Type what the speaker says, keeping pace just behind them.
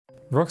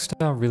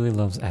Rockstar really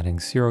loves adding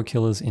serial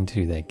killers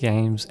into their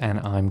games, and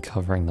I'm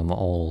covering them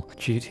all.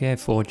 GTA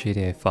 4,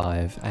 GTA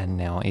 5, and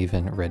now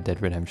even Red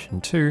Dead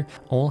Redemption 2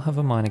 all have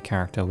a minor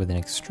character with an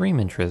extreme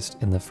interest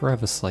in the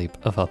forever sleep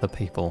of other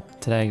people.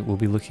 Today we'll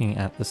be looking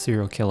at the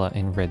serial killer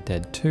in Red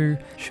Dead 2,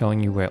 showing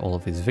you where all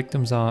of his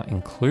victims are,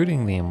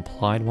 including the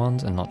implied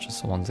ones and not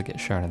just the ones that get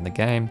shown in the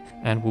game,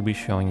 and we'll be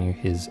showing you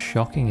his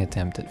shocking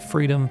attempt at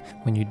freedom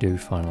when you do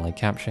finally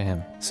capture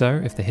him. So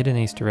if the hidden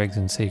Easter eggs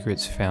and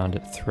secrets found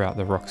throughout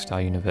the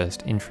Rockstar universe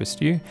interest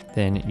you,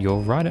 then you're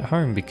right at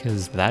home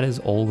because that is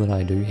all that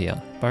I do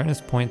here. Bonus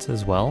points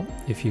as well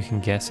if you can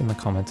guess in the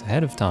comments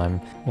ahead of time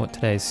what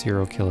today's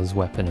serial killer's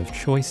weapon of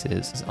choice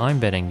is, as I'm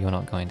betting you're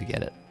not going to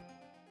get it.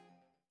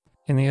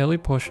 In the early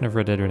portion of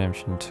Red Dead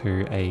Redemption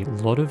 2, a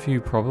lot of you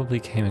probably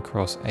came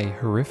across a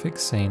horrific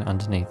scene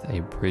underneath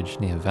a bridge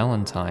near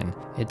Valentine.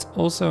 It's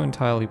also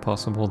entirely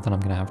possible that I'm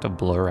going to have to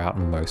blur out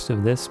most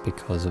of this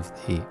because of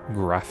the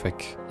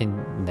graphic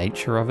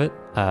nature of it,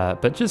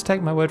 but just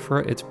take my word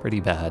for it, it's pretty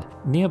bad.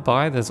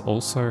 Nearby there's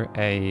also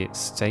a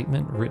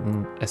statement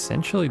written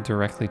essentially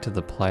directly to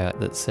the player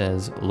that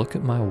says, "Look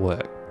at my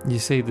work." You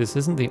see, this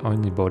isn't the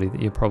only body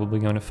that you're probably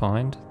going to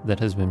find that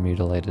has been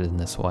mutilated in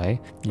this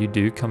way. You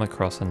do come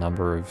across a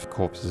number of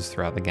corpses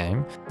throughout the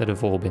game that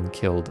have all been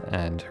killed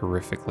and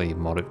horrifically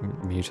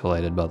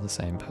mutilated by the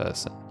same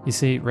person. You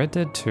see, Red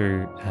Dead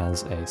 2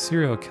 has a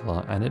serial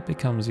killer and it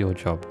becomes your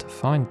job to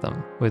find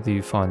them. Whether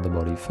you find the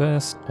body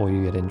first or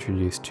you get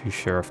introduced to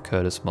Sheriff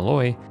Curtis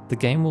Malloy, the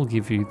game will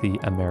give you the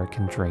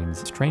American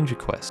Dreams Stranger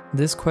quest.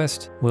 This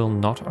quest will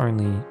not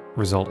only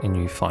result in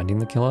you finding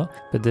the killer,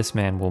 but this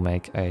man will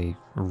make a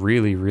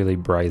really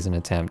brazen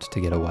attempt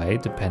to get away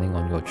depending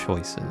on your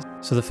choices.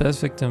 So the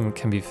first victim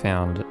can be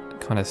found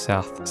kind of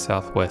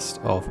southwest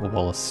of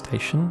Wallace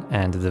Station,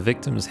 and the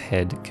victim's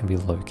head can be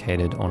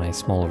located on a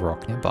small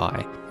rock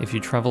nearby. If you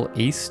travel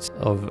east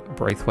of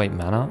Braithwaite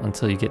Manor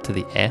until you get to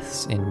the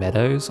S in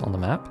Meadows on the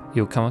map,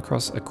 you'll come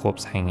across a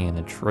corpse hanging in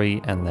a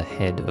tree and the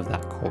head of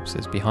that corpse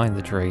is behind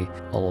the tree.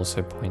 I'll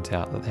also point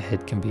out that the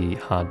head can be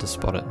hard to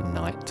spot at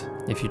night.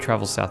 If you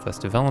travel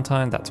southwest of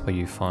Valentine, that's where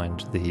you find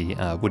the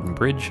wooden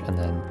bridge, and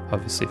then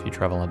obviously if you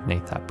travel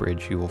underneath that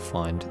bridge you will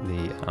find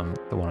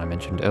the one I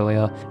mentioned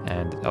earlier,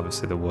 and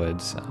obviously the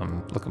words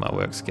 "Look at my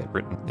works" get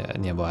written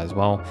nearby as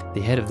well.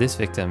 The head of this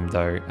victim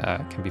though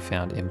can be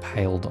found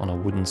impaled on a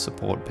wooden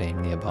support beam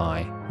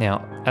nearby.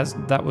 Now, as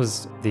that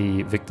was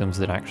the victims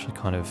that actually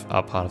kind of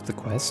are part of the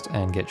quest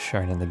and get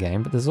shown in the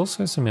game, but there's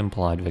also some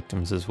implied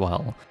victims as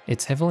well.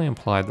 It's heavily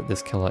implied that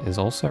this killer is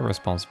also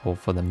responsible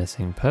for the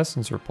missing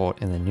persons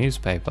report in the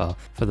newspaper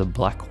for the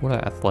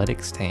Blackwater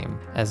Athletics team,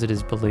 as it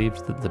is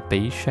believed that the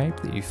B shape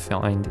that you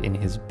find in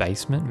his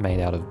basement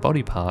made out of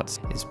body parts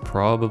is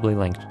probably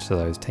linked to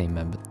those team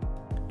members.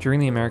 During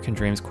the American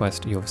Dreams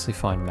quest, you obviously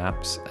find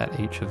maps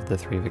at each of the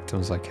 3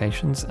 victims'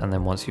 locations, and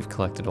then once you've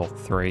collected all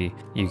 3,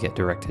 you get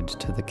directed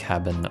to the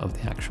cabin of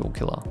the actual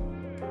killer.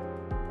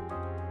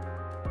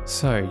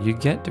 So you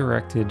get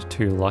directed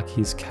to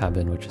Lucky's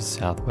cabin, which is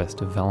southwest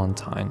of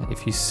Valentine.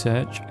 If you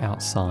search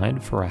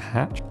outside for a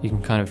hatch, you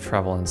can kind of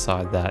travel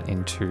inside that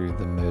into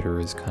the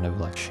murderer's kind of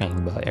like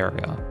chamber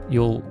area.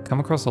 You'll come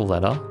across a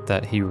letter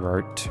that he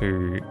wrote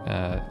to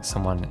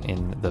someone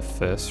in the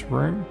first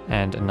room,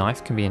 and a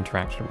knife can be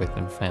interacted with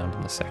and found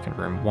in the second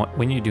room.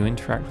 When you do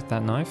interact with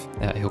that knife,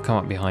 he'll come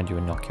up behind you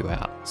and knock you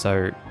out.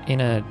 So in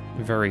a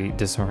very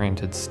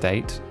disoriented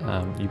state,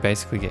 you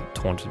basically get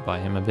taunted by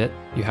him a bit.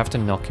 You have to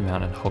knock him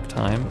out and hog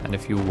time, and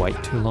if you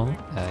wait too long,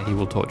 he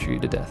will torture you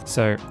to death.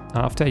 So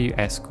after you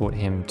escort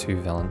him to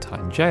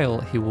Valentine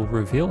Jail, he will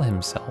reveal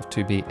himself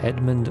to be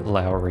Edmund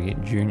Lowry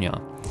Jr.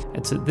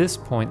 It's at this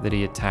point that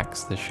he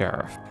attacks the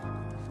sheriff.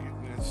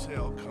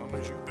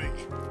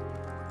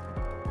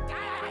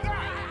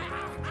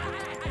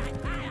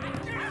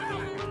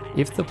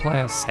 If the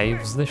player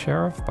saves the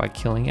sheriff by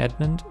killing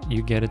Edmund,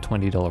 you get a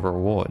 $20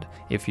 reward.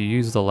 If you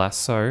use the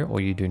lasso or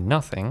you do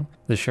nothing,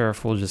 the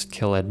sheriff will just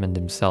kill Edmund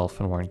himself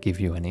and won't give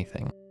you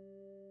anything.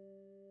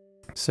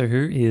 So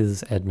who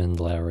is Edmund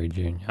Lowry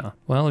Jr?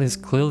 Well, he's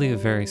clearly a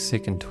very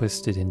sick and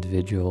twisted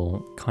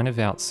individual, kind of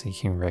out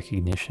seeking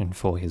recognition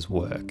for his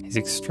work. He's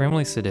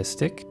extremely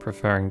sadistic,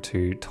 preferring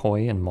to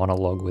toy and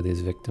monologue with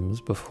his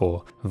victims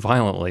before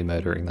violently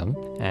murdering them,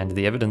 and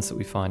the evidence that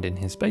we find in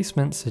his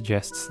basement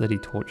suggests that he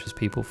tortures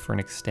people for an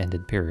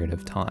extended period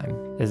of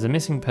time. There's a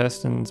missing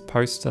persons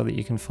poster that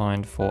you can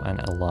find for an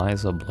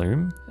Eliza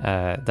Bloom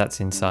that's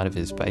inside of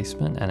his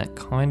basement, and it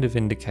kind of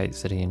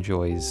indicates that he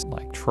enjoys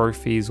like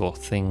trophies or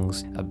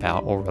things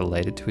about or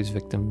related to his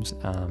victims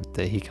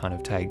that he kind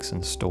of takes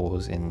and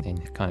stores in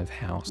his kind of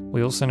house.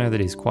 We also know that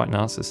he's quite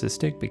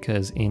narcissistic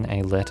because in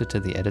a letter to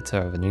the editor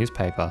of a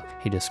newspaper,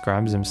 he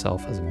describes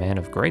himself as a man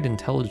of great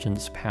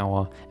intelligence,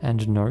 power,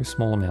 and no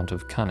small amount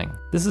of cunning.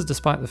 This is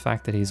despite the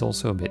fact that he's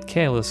also a bit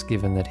careless,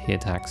 given that he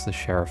attacks the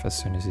sheriff as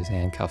soon as his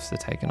handcuffs are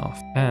taken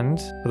off. And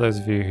for those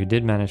of you who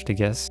did manage to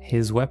guess,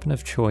 his weapon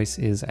of choice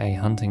is a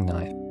hunting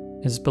knife.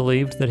 It's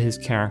believed that his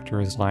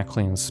character is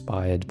likely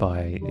inspired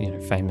by,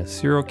 famous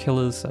serial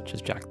killers such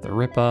as Jack the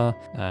Ripper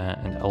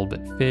and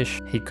Albert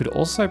Fish. He could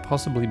also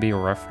possibly be a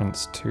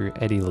reference to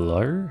Eddie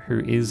Lowe,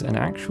 who is an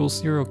actual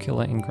serial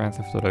killer in Grand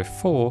Theft Auto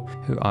 4,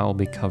 who I will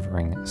be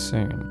covering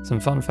soon. Some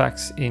fun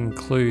facts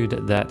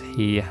include that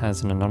he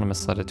has an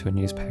anonymous letter to a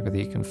newspaper that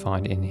you can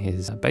find in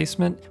his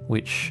basement,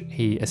 which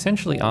he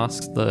essentially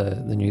asks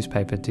the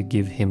newspaper to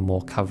give him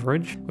more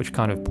coverage, which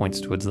kind of points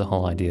towards the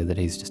whole idea that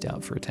he's just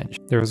out for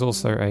attention. There is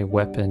also a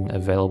weapon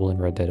available in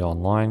Red Dead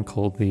Online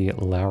called the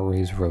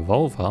Lowry's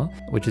Revolver,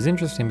 which is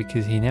interesting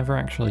because he never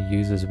actually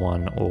uses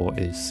one or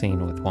is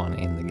seen with one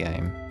in the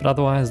game. But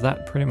otherwise,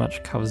 that pretty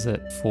much covers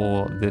it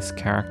for this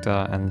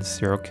character and the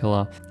serial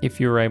killer. If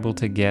you're able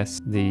to guess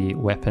the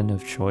weapon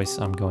of choice,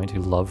 I'm going to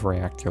love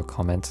react to your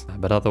comments.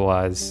 But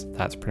otherwise,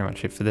 that's pretty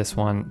much it for this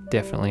one.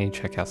 Definitely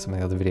check out some of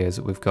the other videos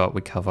that we've got.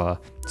 We cover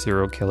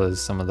serial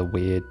killers, some of the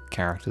weird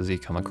characters you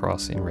come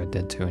across in Red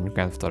Dead 2 and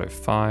Grand Theft Auto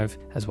 5,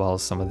 as well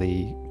as some of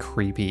the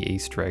creepy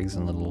Easter eggs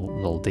and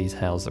little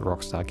details that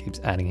Rockstar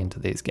keeps adding into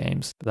these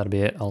games. But that'll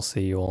be it. I'll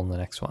see you all in the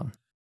next one.